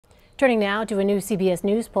Turning now to a new CBS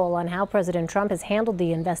News poll on how President Trump has handled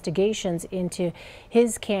the investigations into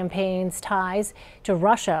his campaign's ties to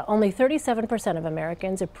Russia. Only 37% of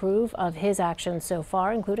Americans approve of his actions so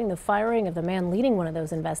far, including the firing of the man leading one of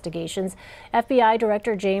those investigations, FBI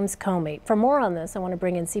Director James Comey. For more on this, I want to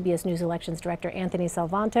bring in CBS News Elections Director Anthony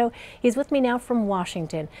Salvanto. He's with me now from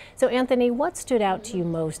Washington. So, Anthony, what stood out to you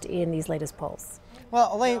most in these latest polls?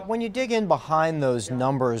 Well, Elaine, when you dig in behind those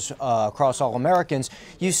numbers across all Americans,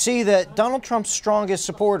 you see that Donald Trump's strongest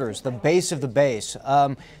supporters, the base of the base,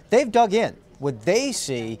 they've dug in. What they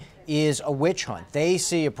see is a witch hunt. They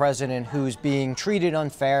see a president who's being treated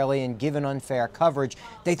unfairly and given unfair coverage.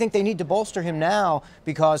 They think they need to bolster him now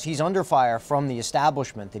because he's under fire from the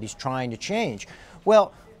establishment that he's trying to change.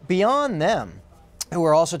 Well, beyond them, who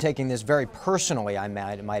are also taking this very personally, I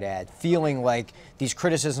might add, feeling like these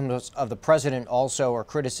criticisms of the president also are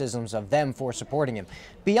criticisms of them for supporting him.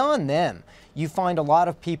 Beyond them, you find a lot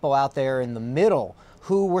of people out there in the middle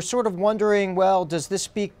who were sort of wondering, well, does this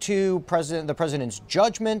speak to the president's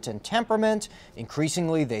judgment and temperament?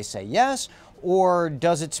 Increasingly, they say yes. Or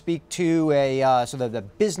does it speak to a sort of the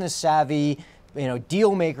business savvy,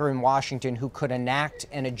 deal maker in Washington who could enact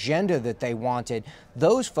an agenda that they wanted?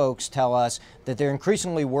 Those folks tell us that they're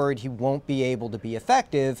increasingly worried he won't be able to be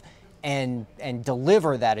effective and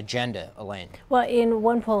deliver that agenda, Elaine. Well, in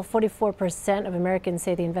one poll, 44% of Americans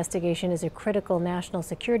say the investigation is a critical national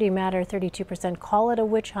security matter. 32% call it a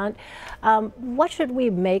witch hunt. What should we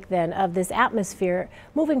make then of this atmosphere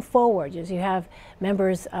moving forward? As you have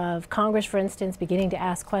members of Congress, for instance, beginning to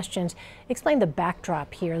ask questions. Explain the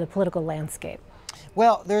backdrop here, the political landscape.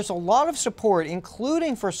 Well, there's a lot of support,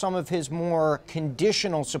 including for some of his more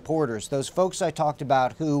conditional supporters, those folks I talked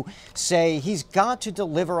about who say he's got to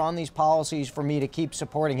deliver on these policies for me to keep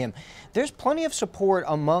supporting him. There's plenty of support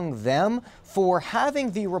among them for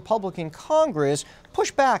having the Republican Congress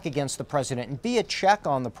push back against the president and be a check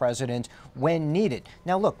on the president when needed.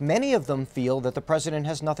 Now, look, many of them feel that the president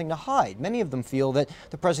has nothing to hide. Many of them feel that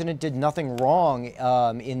the president did nothing wrong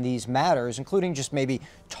in these matters, including just maybe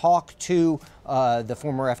talk to the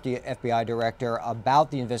former FBI director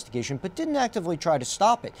about the investigation, but didn't actively try to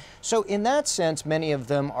stop it. So in that sense, many of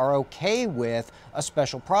them are okay with a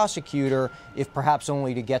special prosecutor, if perhaps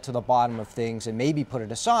only to get to the bottom of things and maybe put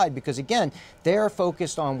it aside, because again, they're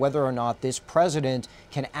focused on whether or not this president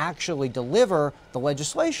can actually deliver the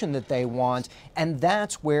legislation that they want, and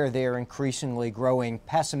that's where they're increasingly growing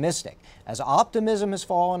pessimistic. As optimism has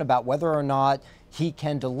fallen about whether or not he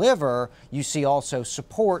can deliver, you see also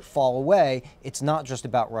support fall away. It's not just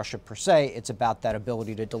about Russia per se, it's about that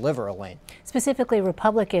ability to deliver, Elaine. Specifically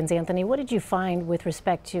Republicans, Anthony, what did you find with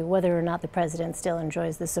respect to whether or not the president still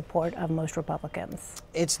enjoys the support of most Republicans?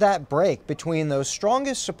 It's that break between those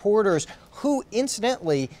strongest supporters who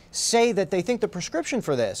incidentally say that they think the prescription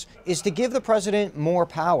for this is to give the president more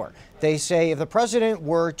power. They say if the president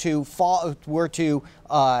were to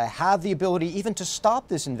have the ability even to stop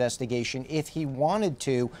this investigation if he wanted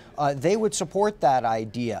to, they would support that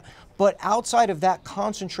idea. But outside of that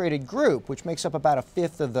concentrated group, which makes up about a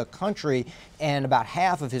fifth of the country and about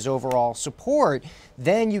half of his overall support,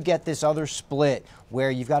 then you get this other split where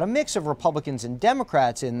you've got a mix of Republicans and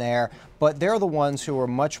Democrats in there, but they're the ones who are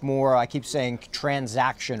much more, I keep saying,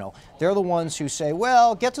 transactional. They're the ones who say,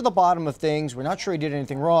 well, get to the bottom of things. We're not sure he did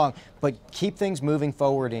anything wrong, but keep things moving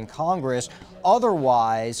forward in Congress.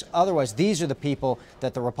 Otherwise, these are the people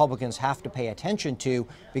that the Republicans have to pay attention to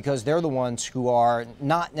because they're the ones who are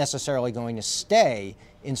not necessarily going to stay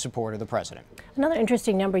in support of the president. Another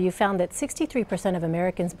interesting number, you found that 63% of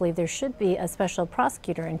Americans believe there should be a special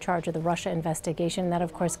prosecutor in charge of the Russia investigation. That,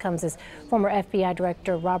 of course, comes as former FBI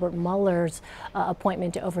Director Robert Mueller's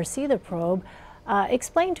appointment to oversee the probe.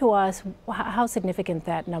 Explain to us how significant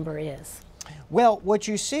that number is. Well, what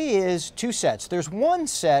you see is two sets. There's one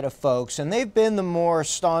set of folks, and they've been the more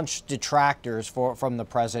staunch detractors from the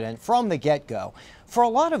president from the get-go. For a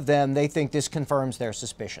lot of them, they think this confirms their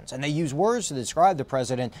suspicions, and they use words to describe the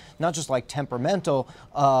president, not just like temperamental,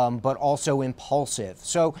 but also impulsive.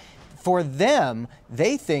 So for them,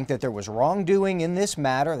 they think that there was wrongdoing in this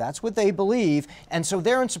matter. That's what they believe. And so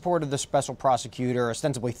they're in support of the special prosecutor,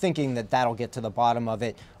 ostensibly thinking that that'll get to the bottom of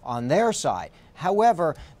it on their side.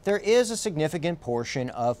 However, there is a significant portion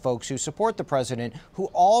of folks who support the president who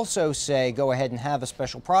also say go ahead and have a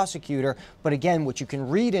special prosecutor. But again, what you can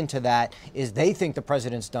read into that is they think the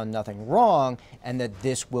president's done nothing wrong and that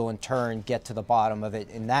this will in turn get to the bottom of it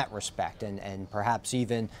in that respect and perhaps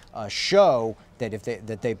even show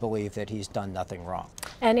that they believe that he's done nothing wrong.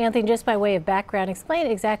 And Anthony, just by way of background, explain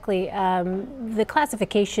exactly the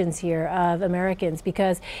classifications here of Americans,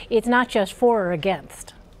 because it's not just for or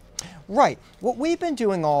against. Right. What we've been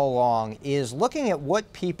doing all along is looking at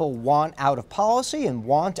what people want out of policy and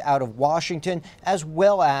want out of Washington, as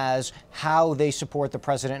well as how they support the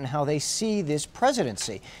president and how they see this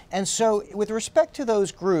presidency. And so with respect to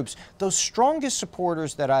those groups, those strongest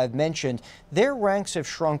supporters that I've mentioned, their ranks have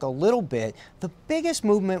shrunk a little bit. The biggest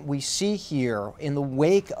movement we see here in the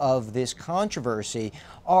wake of this controversy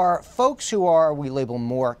are folks who are, we label,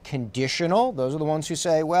 more conditional. Those are the ones who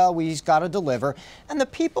say, well, we've got to deliver. And the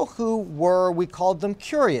people who were, we called them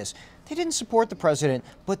curious. They didn't support the president,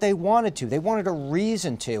 but they wanted to. They wanted a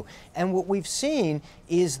reason to. And what we've seen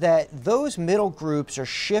is that those middle groups are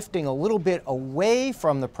shifting a little bit away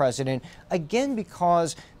from the president, again,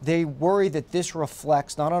 because they worry that this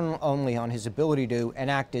reflects not only on his ability to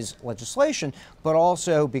enact his legislation, but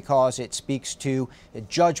also because it speaks to a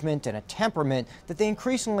judgment and a temperament that they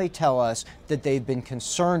increasingly tell us that they've been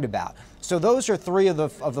concerned about. So those are three of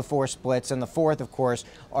the four splits, and the fourth, of course,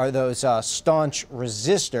 are those staunch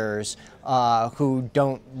resistors who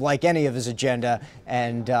don't like any of his agenda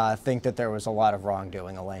and think that there was a lot of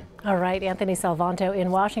wrongdoing, Elaine. All right, Anthony Salvanto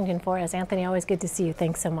in Washington for us. Anthony, always good to see you.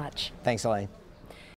 Thanks so much. Thanks, Elaine.